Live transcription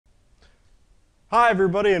Hi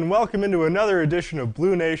everybody and welcome into another edition of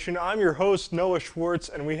Blue Nation. I'm your host Noah Schwartz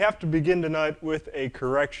and we have to begin tonight with a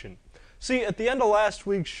correction. See, at the end of last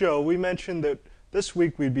week's show we mentioned that this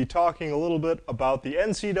week we'd be talking a little bit about the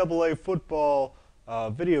NCAA football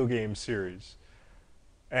video game series.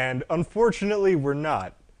 And unfortunately we're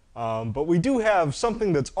not. But we do have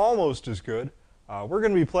something that's almost as good. We're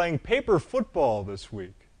going to be playing paper football this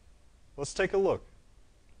week. Let's take a look.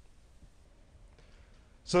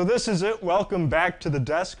 So this is it. Welcome back to the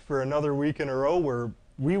desk for another week in a row where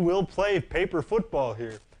we will play paper football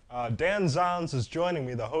here. Dan Zons is joining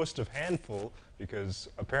me, the host of Handful, because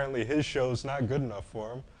apparently his show's not good enough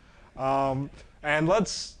for him. How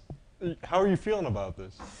are you feeling about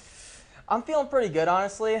this? I'm feeling pretty good,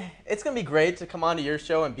 honestly. It's going to be great to come onto your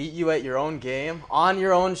show and beat you at your own game, on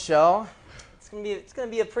your own show. It's gonna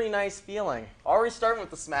be a pretty nice feeling. Already starting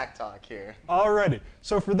with the smack talk here. Alrighty.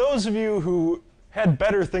 So for those of you who had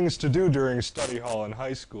better things to do during study hall in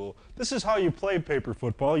high school, this is how you play paper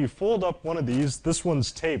football. You fold up one of these. This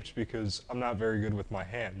one's taped because I'm not very good with my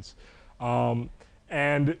hands.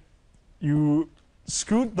 And you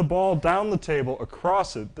scoot the ball down the table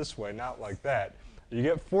across it this way, not like that. You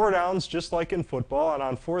get 4 downs just like in football, and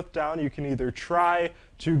on 4th down you can either try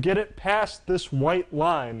to get it past this white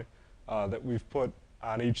line that we've put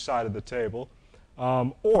on each side of the table,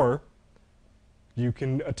 or you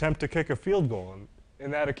can attempt to kick a field goal. And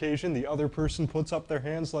in that occasion, the other person puts up their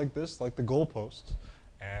hands like this, like the goalposts.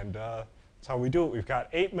 And that's how we do it. We've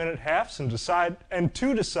got 8-minute halves and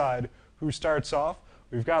to decide who starts off,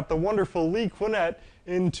 we've got the wonderful Lee Quinnett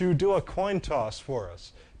in to do a coin toss for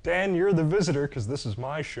us. Dan, you're the visitor because this is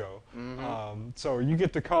my show. So you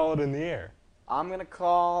get to call it in the air. I'm going to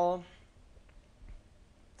call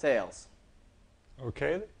tails.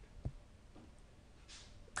 Okay.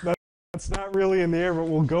 That's not really in the air, but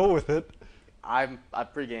we'll go with it. I'm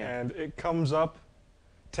pregame. And it comes up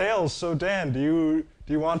tails. So Dan, do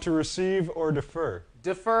you want to receive or defer?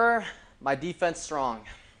 Defer. My defense strong.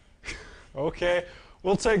 Okay.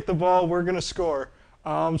 We'll take the ball. We're going to score.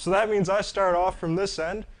 So that means I start off from this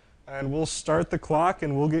end, and we'll start the clock,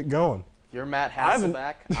 and we'll get going. You're Matt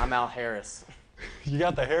Hasselbeck. I'm Al Harris. You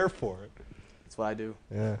got the hair for it. That's what I do.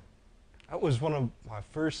 Yeah. That was one of my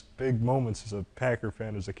first big moments as a Packer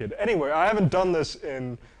fan as a kid. Anyway, I haven't done this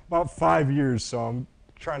in about 5 years, so I'm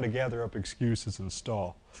trying to gather up excuses and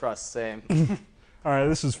stall. Trust, same. All right,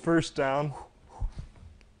 this is 1st down.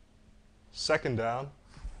 2nd down.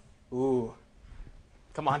 Ooh.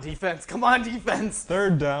 Come on, defense. Come on, defense.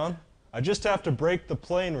 3rd down. I just have to break the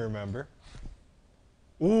plane, remember?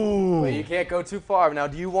 Ooh. Wait, you can't go too far. Now,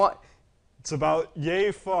 do you want... It's about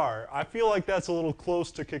yay far. I feel like that's a little close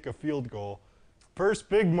to kick a field goal. First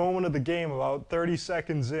big moment of the game, about 30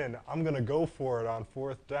 seconds in. I'm going to go for it on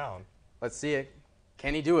 4th down. Let's see it.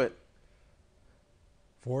 Can he do it?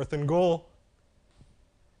 4th and goal.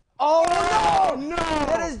 Oh, no! No!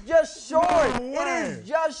 That is just short. No it way. is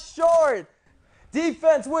just short.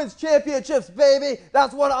 Defense wins championships, baby.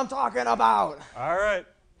 That's what I'm talking about. All right.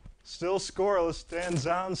 Still scoreless. Dan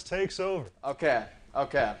Zons takes over. Okay.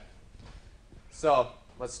 So,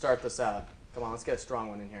 let's start this out. Come on, let's get a strong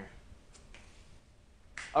one in here.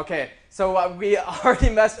 Okay, so we already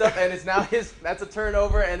messed up, and it's now that's a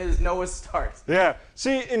turnover, and it is Noah's start. Yeah.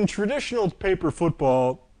 See, in traditional paper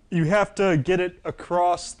football, you have to get it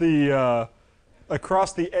across the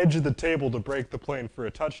edge of the table to break the plane for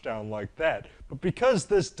a touchdown like that. But because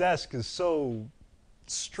this desk is so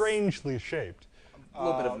strangely shaped, A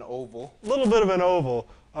little bit of an oval. A little bit of an oval.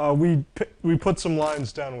 We put some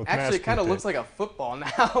lines down with Actually, it kind of looks like a football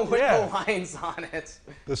now with the lines on it.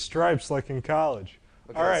 The stripes like in college.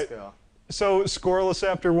 Okay, all right. let's go. So scoreless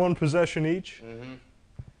after 1 possession each.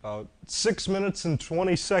 6 minutes and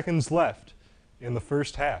 20 seconds left in the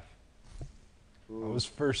first half. That was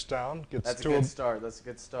 1st down. That's a good start. That's a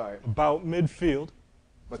good start. About midfield.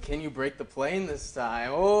 But can you break the plane this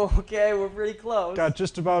time? Oh, okay, we're pretty close. Got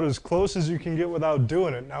just about as close as you can get without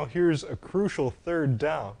doing it. Now here's a crucial 3rd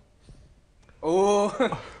down.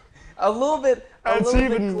 Oh, a little bit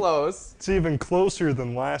close. It's even closer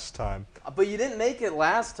than last time. But you didn't make it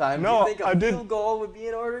last time. No, do you think a field goal would be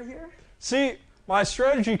in order here? See, my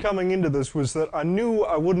strategy coming into this was that I knew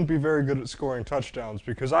I wouldn't be very good at scoring touchdowns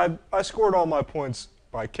because I scored all my points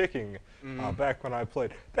by kicking back when I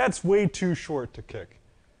played. That's way too short to kick.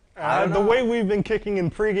 The way we've been kicking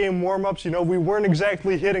in pregame warm-ups, we weren't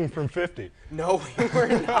exactly hitting from 50. No, we were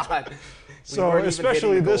not. So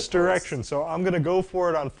especially this direction. So I'm going to go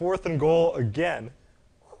for it on 4th and goal again.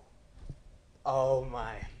 Oh,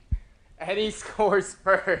 my. And he scores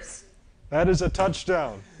first. That is a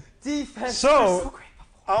touchdown. Defense. So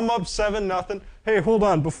I'm up 7-0. Hey, hold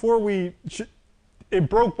on. Before we it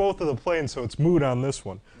broke both of the planes, so it's moot on this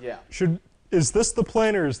one. Yeah. Is this the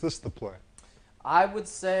plane or is this the plane? I would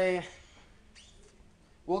say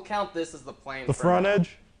we'll count this as the plane. The front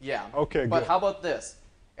edge? Yeah. Okay, But good. how about this?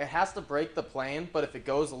 It has to break the plane, but if it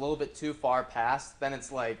goes a little bit too far past, then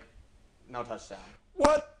it's like no touchdown.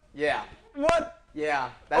 What? Yeah. What? Yeah.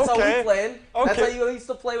 That's how Okay. we played. That's Okay. how you used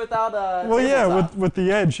to play without Well, yeah, tabletop. with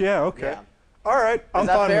the edge, yeah, okay. Yeah. All right, I'm Is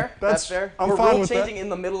that fine fair? with That's fair. I'm We're fine rule with changing that. in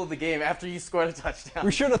the middle of the game after you scored a touchdown.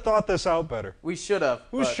 We should have thought this out better. We should have.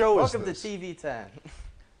 Whose but show is welcome this? to TV10.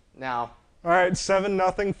 Now, All right,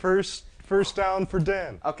 7-0 first down for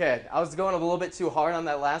Dan. okay, I was going a little bit too hard on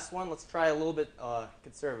that last one. Let's try a little bit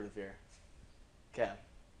conservative here. Okay,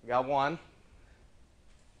 we got one.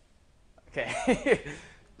 Okay.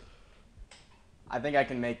 I think I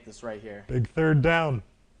can make this right here. Big third down.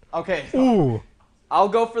 Okay, Ooh. I'll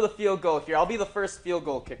go for the field goal here. I'll be the first field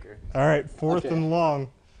goal kicker. All right, fourth Okay. and long.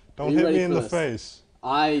 Don't Are you hit ready me in for the this? face.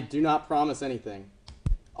 I do not promise anything.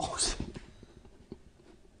 Oh,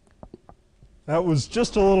 That was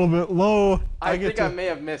just a little bit low. I get think to I may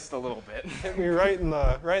have missed a little bit. hit me right in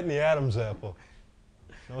the Adam's apple.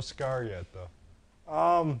 No scar yet though.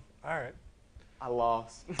 All right. I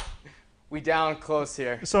lost. We down close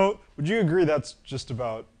here. So, would you agree that's just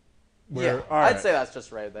about where? Yeah, all I'd right. say that's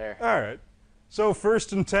just right there. All right. So,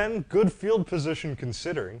 1st and 10, good field position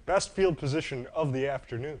considering. Best field position of the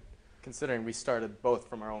afternoon. Considering we started both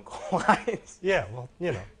from our own goal lines. Yeah, well,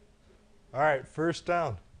 you know. All right, first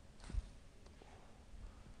down.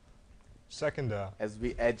 Second down. As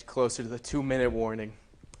we edge closer to the 2-minute warning.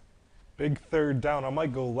 Big third down. I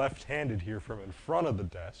might go left-handed here from in front of the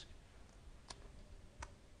desk.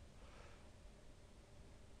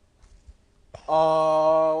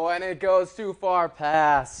 Oh, and it goes too far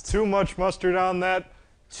past. Too much mustard on that.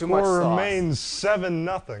 Too much Score sauce. remains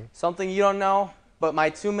 7-0. Something you don't know, but my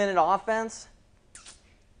 2-minute offense,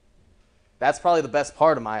 that's probably the best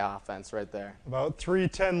part of my offense right there. About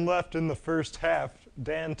 3:10 left in the first half.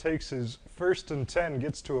 Dan takes his 1st and 10,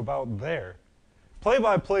 gets to about there.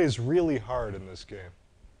 Play-by-play is really hard in this game.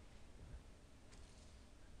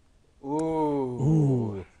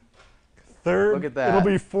 Ooh. Third, Look at that. it'll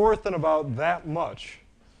be 4th and about that much.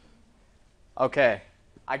 Okay,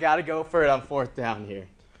 I gotta go for it on 4th down here,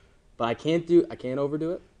 but I can't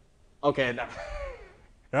overdo it. Okay, no.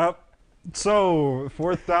 Yep. So,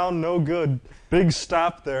 4th down, no good. Big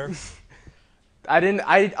stop there.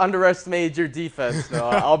 I underestimated your defense, though.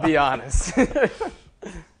 I'll be honest.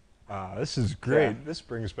 This is great. Yeah. This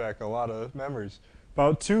brings back a lot of memories.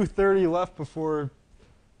 About 2:30 left before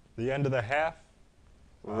the end of the half.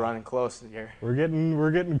 We're running close here. We're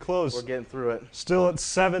getting close. We're getting through it. Still at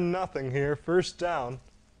 7-0 here. First down.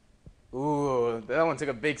 Ooh, that one took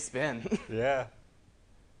a big spin. Yeah.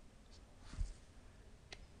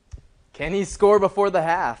 Can he score before the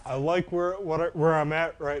half? I like where I'm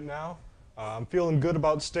at right now. I'm feeling good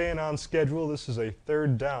about staying on schedule. This is a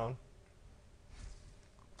 3rd down.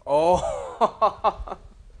 Oh.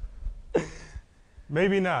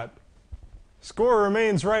 Maybe not. Score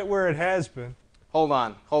remains right where it has been. Hold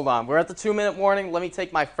on. We're at the 2-minute warning. Let me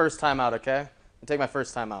take my first time out, okay? I'll take my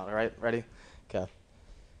first time out, all right? Ready? Okay.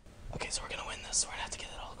 Okay, so we're going to win this. We're going to have to get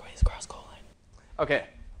it all the way across goal line. Okay,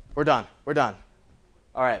 we're done.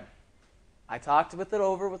 All right. I talked it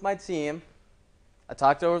over with my team.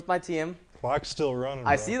 Clock's still running.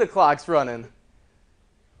 I bro. see the clock's running.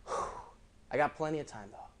 I got plenty of time,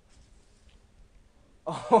 though.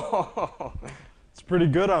 Oh, It's pretty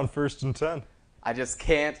good on 1st and 10. I just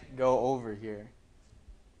can't go over here.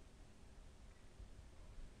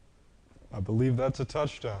 I believe that's a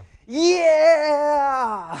touchdown.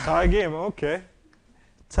 Yeah! Tie game, okay.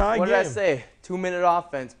 Tie What game. did I say? 2-minute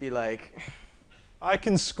offense be like. I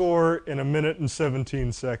can score in 1 minute and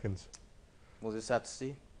 17 seconds. We'll just have to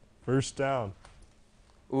see. First down.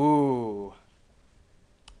 Ooh.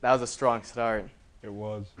 That was a strong start. It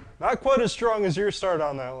was. Not quite as strong as your start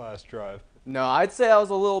on that last drive. No, I'd say that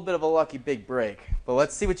was a little bit of a lucky big break. But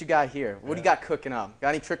let's see what you got here. What do you got cooking up? Got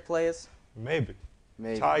any trick plays? Maybe.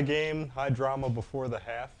 Maybe. Tie game, high drama before the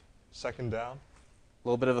half. 2nd down. A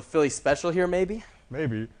little bit of a Philly special here, maybe?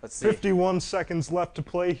 Maybe. Let's see. 51 seconds left to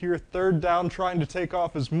play here. 3rd down, trying to take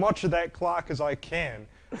off as much of that clock as I can.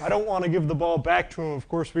 I don't want to give the ball back to him. Of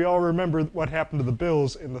course, we all remember what happened to the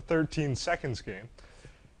Bills in the 13 seconds game.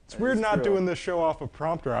 It's weird is not true. doing this show off a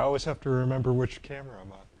prompter. I always have to remember which camera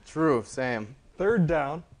I'm on. True, same. 3rd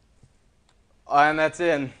down, And that's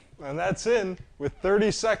in. and that's in with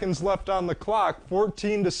 30 seconds left on the clock.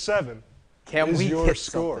 14-7 Can is we your get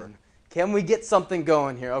score. something? Can we get something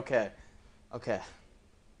going here? Okay.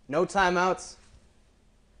 No timeouts.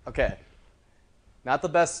 Okay. Not the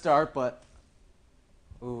best start, but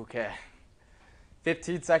Ooh, okay.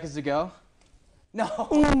 15 seconds to go. No.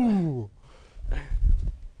 Ooh.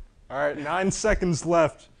 All right, 9 seconds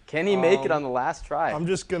left. Can he make it on the last try?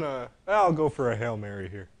 I'll go for a Hail Mary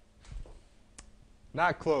here.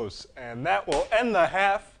 Not close, and that will end the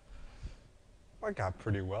half. I got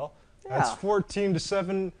pretty well. Yeah. That's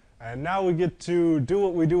 14-7, and now we get to do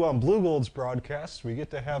what we do on Blue Gold's broadcast. We get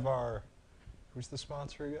to have who's the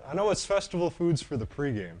sponsor again? I know it's Festival Foods for the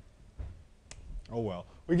pregame. Oh well.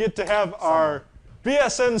 We get to have our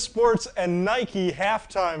BSN Sports and Nike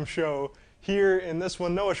halftime show here in this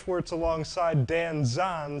one. Noah Schwartz alongside Dan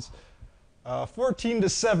Zahns.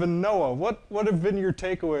 14-7, Noah. What have been your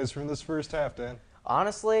takeaways from this first half, Dan?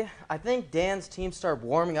 Honestly, I think Dan's team started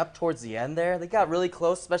warming up towards the end there. They got really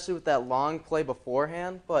close, especially with that long play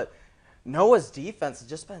beforehand. But Noah's defense has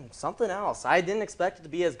just been something else. I didn't expect it to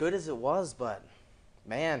be as good as it was, but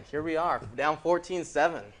man, here we are, down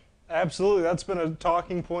 14-7. Absolutely. That's been a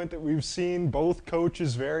talking point that we've seen. Both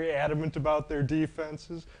coaches very adamant about their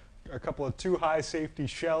defenses. A couple of too high safety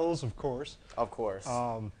shells, of course. Of course.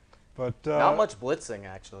 But not much blitzing,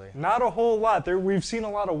 actually. Not a whole lot. We've seen a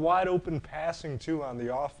lot of wide open passing, too, on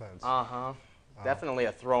the offense. Definitely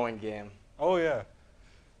a throwing game. Oh, yeah.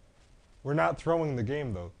 We're not throwing the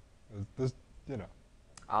game, though. I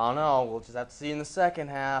don't know. We'll just have to see in the second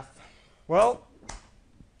half. Well,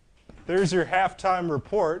 there's your halftime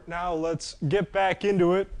report. Now let's get back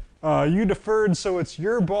into it. You deferred, so it's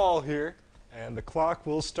your ball here. And the clock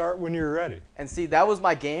will start when you're ready. And see, that was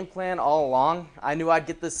my game plan all along. I knew I'd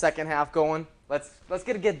get this second half going. Let's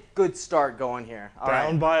get a good start going here.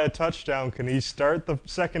 Down by a touchdown. Can he start the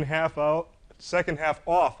second half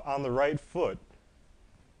off on the right foot?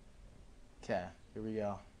 Okay, here we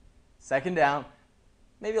go. Second down.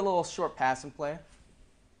 Maybe a little short passing play.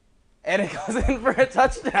 And it goes in for a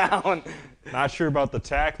touchdown. Not sure about the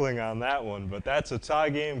tackling on that one, but that's a tie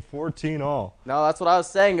game, 14-all. No, that's what I was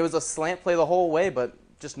saying. It was a slant play the whole way, but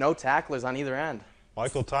just no tacklers on either end.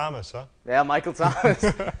 Michael Thomas, huh? Yeah, Michael Thomas.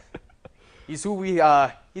 He's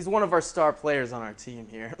one of our star players on our team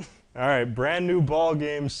here. All right, brand new ball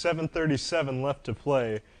game, 7:37 left to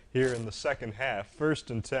play here in the second half. 1st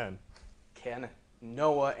and 10. Can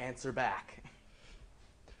Noah answer back?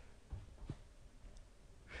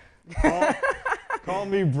 Call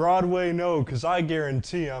me Broadway no, because I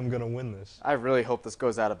guarantee I'm going to win this. I really hope this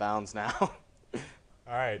goes out of bounds now. All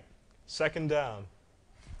right, 2nd down.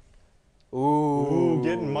 Ooh,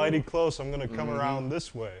 getting mighty close. I'm going to come around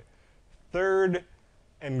this way. 3rd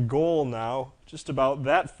and goal now. Just about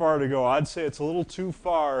that far to go. I'd say it's a little too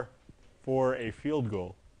far for a field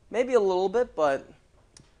goal. Maybe a little bit, but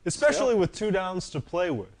especially with 2 downs to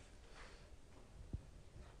play with.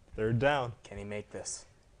 3rd down. Can he make this?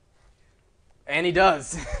 And he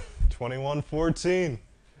does. 21-14.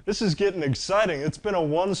 This is getting exciting. It's been a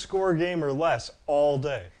 1-score game or less all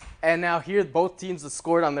day. And now here, both teams have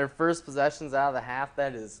scored on their first possessions out of the half.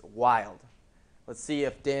 That is wild. Let's see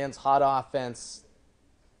if Dan's hot offense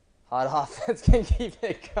can keep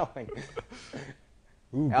it going.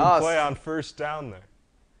 Ooh, good play on 1st down there.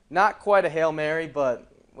 Not quite a Hail Mary, but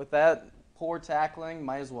with that poor tackling,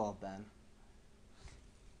 might as well have been.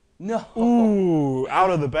 No. Ooh,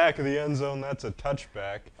 out of the back of the end zone. That's a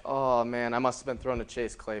touchback. Oh, man, I must have been thrown to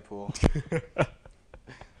Chase Claypool.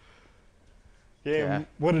 Game,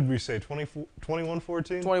 what did we say, 21-14?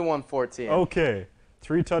 21-14. Okay,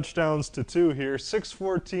 3 touchdowns to 2 here.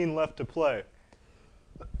 6:14 left to play.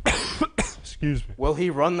 Excuse me. Will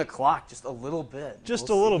he run the clock just a little bit? Just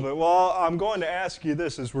a little bit. Well, I'm going to ask you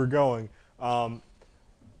this as we're going. What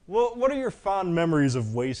are your fond memories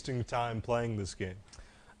of wasting time playing this game?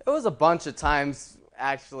 It was a bunch of times,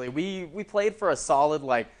 actually. We played for a solid,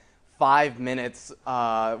 5 minutes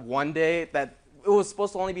one day. That it was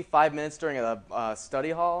supposed to only be 5 minutes during a study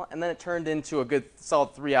hall, and then it turned into a good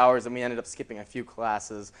solid 3 hours, and we ended up skipping a few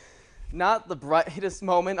classes. Not the brightest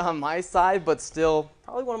moment on my side, but still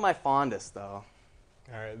probably one of my fondest, though.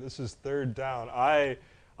 All right, this is 3rd down. I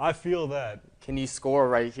feel that. Can you score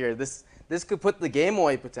right here? This could put the game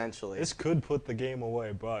away, potentially. This could put the game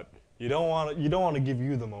away, but you don't want to give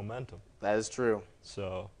you the momentum. That is true.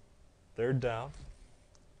 So, 3rd down.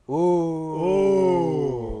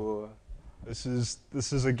 Ooh. This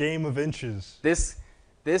is a game of inches. This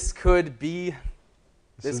could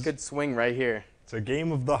swing right here. It's a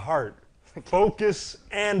game of the heart. Focus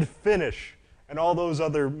and finish. And all those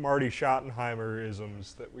other Marty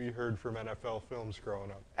Schottenheimer-isms that we heard from NFL films growing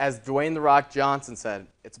up. As Dwayne "The Rock" Johnson said,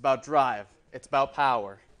 it's about drive. It's about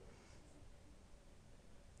power.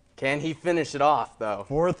 Can he finish it off, though?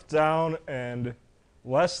 4th down and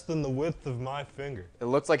less than the width of my finger. It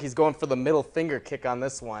looks like he's going for the middle finger kick on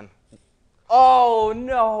this one. Oh,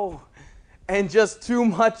 no. And just too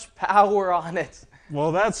much power on it.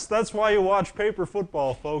 Well, that's why you watch paper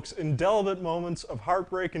football, folks. Indelible moments of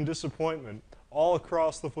heartbreak and disappointment all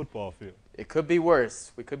across the football field. It could be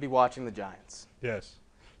worse. We could be watching the Giants. Yes.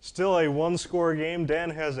 Still a one-score game. Dan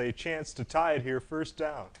has a chance to tie it here, first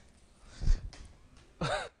down.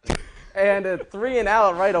 And a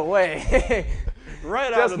 3-and-out right away.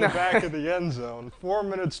 Right out of the back of the end zone. 4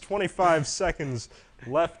 minutes, 25 seconds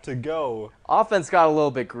left to go. Offense got a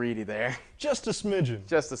little bit greedy there. Just a smidgen.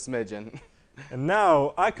 Just a smidgen. And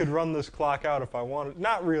now I could run this clock out if I wanted.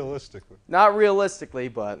 Not realistically. Not realistically,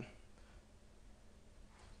 but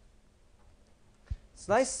it's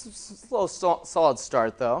a nice, slow, solid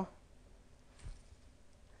start, though.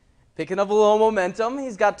 Picking up a little momentum.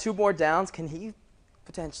 He's got 2 more downs. Can he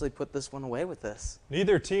potentially put this one away with this?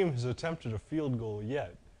 Neither team has attempted a field goal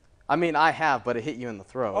yet. I mean, I have, but it hit you in the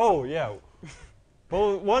throat. Oh, yeah.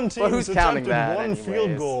 Well, one team has attempted one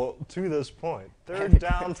field goal to this point. Third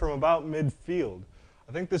down from about midfield.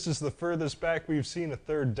 I think this is the furthest back we've seen a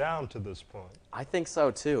third down to this point. I think so,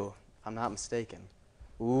 too, if I'm not mistaken.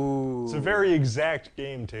 Ooh. It's a very exact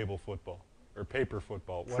game, table football, or paper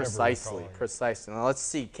football, whatever Precisely. Now, let's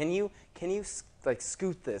see. Can you like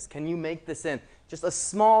scoot this? Can you make this in? Just a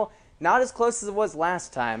small, not as close as it was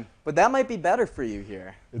last time, but that might be better for you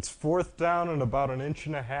here. It's fourth down and about 1.5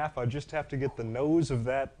 inches. I just have to get the nose of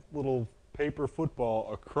that little paper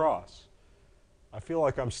football across. I feel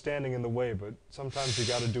like I'm standing in the way, but sometimes you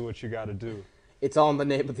got to do what you got to do. It's all in the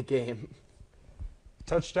name of the game.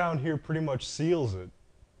 Touchdown here pretty much seals it.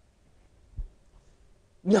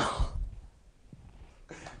 No.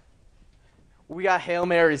 We got Hail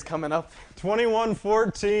Marys coming up.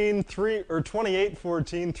 21-14,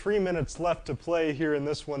 28-14, 3 minutes left to play here in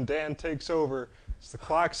this one. Dan takes over. The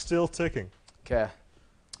clock's still ticking. Okay.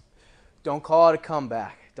 Don't call it a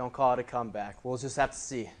comeback. Don't call it a comeback. We'll just have to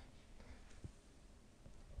see.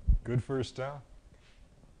 Good first down.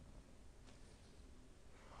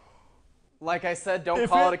 Like I said, don't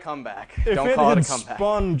call it a comeback. If don't call it a had comeback.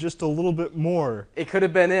 spun just a little bit more, it could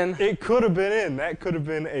have been in. It could have been in. That could have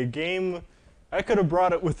been a game. That could have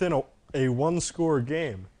brought it within a one-score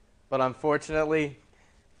game. But unfortunately,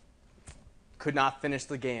 could not finish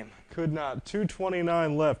the game. Could not.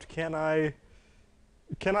 2:29 left. Can I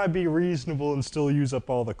be reasonable and still use up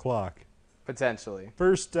all the clock? Potentially.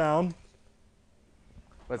 First down.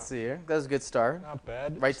 Let's see here. That was a good start. Not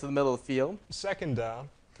bad. Right to the middle of the field. Second down.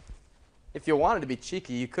 If you wanted to be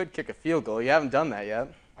cheeky, you could kick a field goal. You haven't done that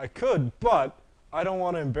yet. I could, but I don't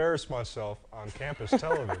want to embarrass myself on campus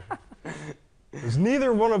television. Because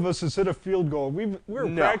neither one of us has hit a field goal. We were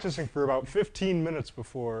practicing for about 15 minutes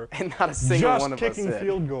before. And not a single one of us just kicking hit.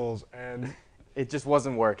 field goals. And it just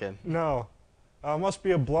wasn't working. No. Must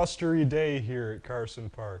be a blustery day here at Carson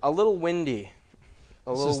Park. A little windy.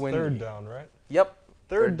 This is third down, right? Yep.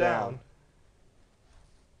 Third down.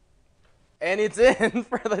 And it's in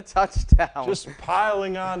for the touchdown. Just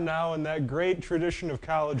piling on now in that great tradition of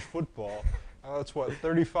college football. That's what,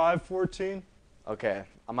 35-14? Okay.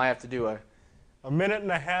 I might have to do a 1.5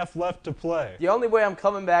 minutes left to play. The only way I'm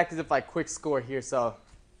coming back is if I quick score here, so.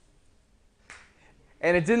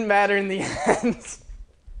 And it didn't matter in the end.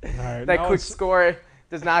 All right, that quick score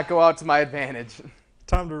does not go out to my advantage.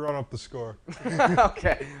 Time to run up the score.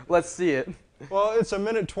 Okay, let's see it. Well, it's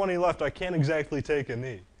 1:20 left. I can't exactly take a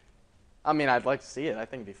knee. I mean, I'd like to see it. I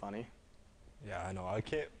think it'd be funny. Yeah, I know. I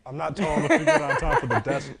can't. I'm not tall enough to get on top of the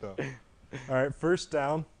desk, though. All right, first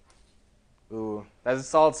down. Ooh, that's a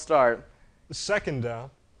solid start. Second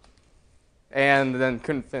down. And then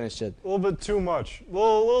couldn't finish it. A little bit too much. A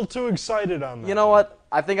little too excited on that. You know what?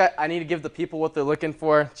 I think I need to give the people what they're looking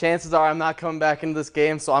for. Chances are I'm not coming back into this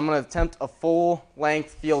game, so I'm going to attempt a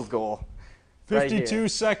full-length field goal. 52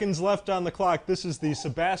 seconds left on the clock. This is the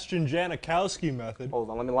Sebastian Janikowski method. Hold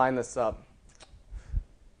on, let me line this up.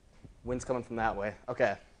 Wind's coming from that way.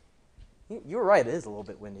 Okay. You were right, it is a little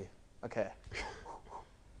bit windy. Okay.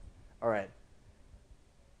 All right.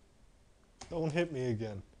 Don't hit me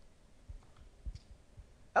again.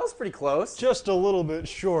 That was pretty close. Just a little bit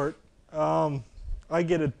short. I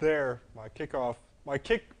get it there. My kickoff.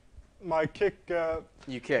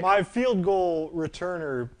 You kick. My field goal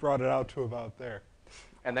returner brought it out to about there.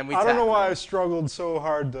 And then we I don't know why I struggled so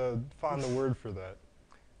hard to find the word for that.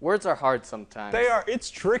 Words are hard sometimes. They are. It's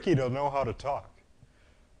tricky to know how to talk.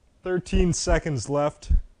 13 seconds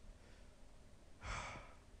left.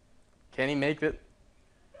 Can he make it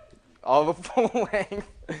all the full length?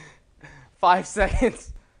 5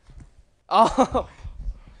 seconds. Oh.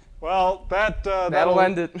 Well, that'll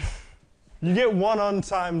end it. You get one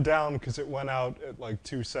untimed down because it went out at like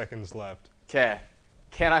 2 seconds left. Okay.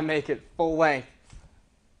 Can I make it full length?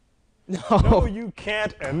 No, you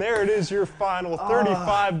can't. And there it is, your final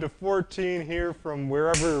 35-14 here from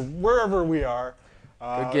wherever we are.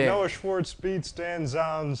 Good game. Noah Schwartz beats Dan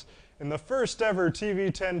Zounds in the first ever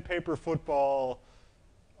TV10 paper football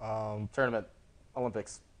Tournament.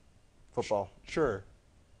 Olympics. Football. Sure.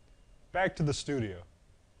 Back to the studio.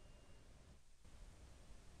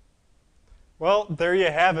 Well, there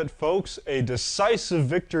you have it, folks. A decisive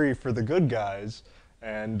victory for the good guys.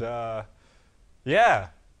 And, yeah,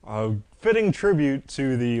 a fitting tribute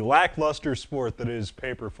to the lackluster sport that is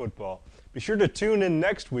paper football. Be sure to tune in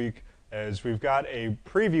next week as we've got a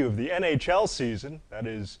preview of the NHL season. That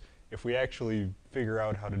is, if we actually figure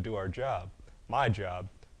out how to do our job. My job.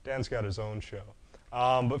 Dan's got his own show.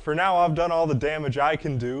 But for now, I've done all the damage I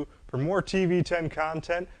can do. For more TV10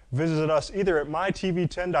 content, visit us either at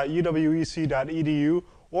mytv10.uwec.edu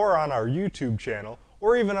or on our YouTube channel,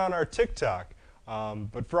 or even on our TikTok.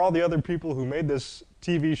 But for all the other people who made this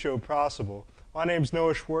TV show possible, my name's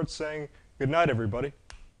Noah Schwartz saying good night, everybody.